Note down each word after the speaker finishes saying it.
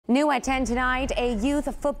New at 10 tonight, a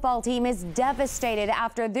youth football team is devastated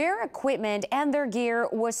after their equipment and their gear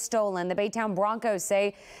was stolen. The Baytown Broncos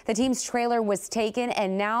say the team's trailer was taken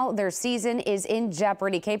and now their season is in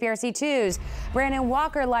jeopardy. KPRC 2's Brandon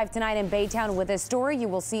Walker live tonight in Baytown with a story you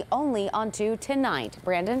will see only on 2 tonight.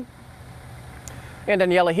 Brandon? And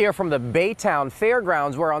Daniela here from the Baytown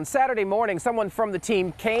Fairgrounds, where on Saturday morning someone from the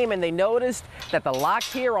team came and they noticed that the lock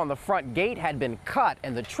here on the front gate had been cut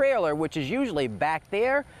and the trailer, which is usually back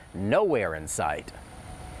there, nowhere in sight.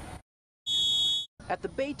 At the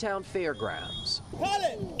Baytown Fairgrounds,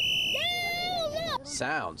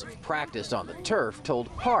 sounds of practice on the turf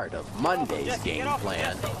told part of Monday's game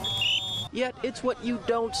plan. Yet it's what you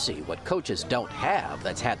don't see, what coaches don't have,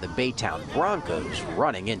 that's had the Baytown Broncos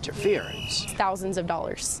running interference. Thousands of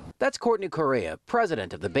dollars. That's Courtney Correa,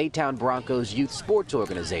 president of the Baytown Broncos Youth Sports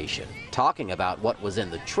Organization, talking about what was in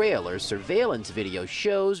the trailer surveillance video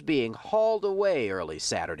shows being hauled away early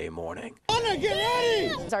Saturday morning. Get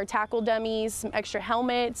ready! Our tackle dummies, some extra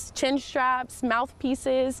helmets, chin straps,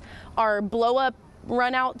 mouthpieces, our blow-up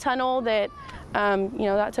run-out tunnel that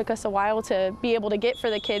that took us a while to be able to get for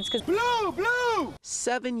the kids. Blue!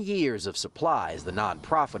 7 years of supplies the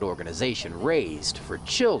nonprofit organization raised for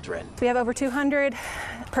children. We have over 200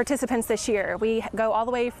 participants this year. We go all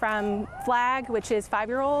the way from flag, which is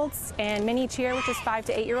 5-year-olds, and mini cheer, which is 5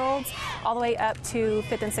 to 8-year-olds, all the way up to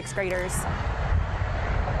 5th and 6th graders.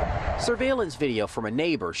 Surveillance video from a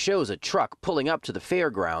neighbor shows a truck pulling up to the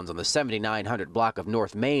fairgrounds on the 7900 block of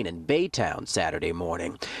North Main in Baytown Saturday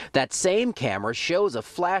morning. That same camera shows a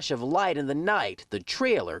flash of light in the night, the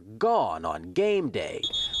trailer gone on game day.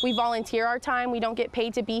 We volunteer our time. We don't get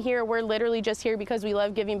paid to be here. We're literally just here because we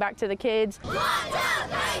love giving back to the kids. 1, 2,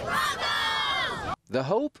 3, Broncos! The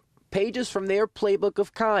hope? Pages from their playbook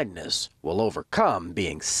of kindness will overcome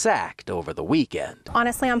being sacked over the weekend.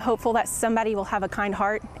 Honestly, I'm hopeful that somebody will have a kind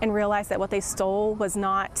heart and realize that what they stole was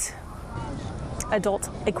not adult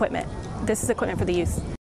equipment. This is equipment for the youth.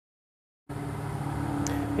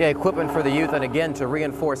 Yeah, equipment for the youth, and again, to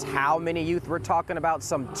reinforce how many youth we're talking about,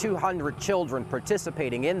 some 200 children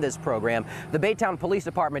participating in this program. The Baytown Police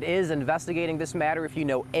Department is investigating this matter. If you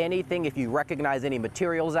know anything, if you recognize any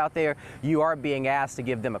materials out there, you are being asked to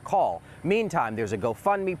give them a call. Meantime, there's a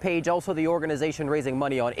GoFundMe page. Also, the organization raising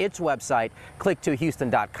money on its website,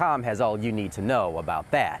 click2houston.com, has all you need to know about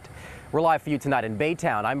that. We're live for you tonight in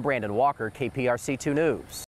Baytown. I'm Brandon Walker, KPRC 2 News.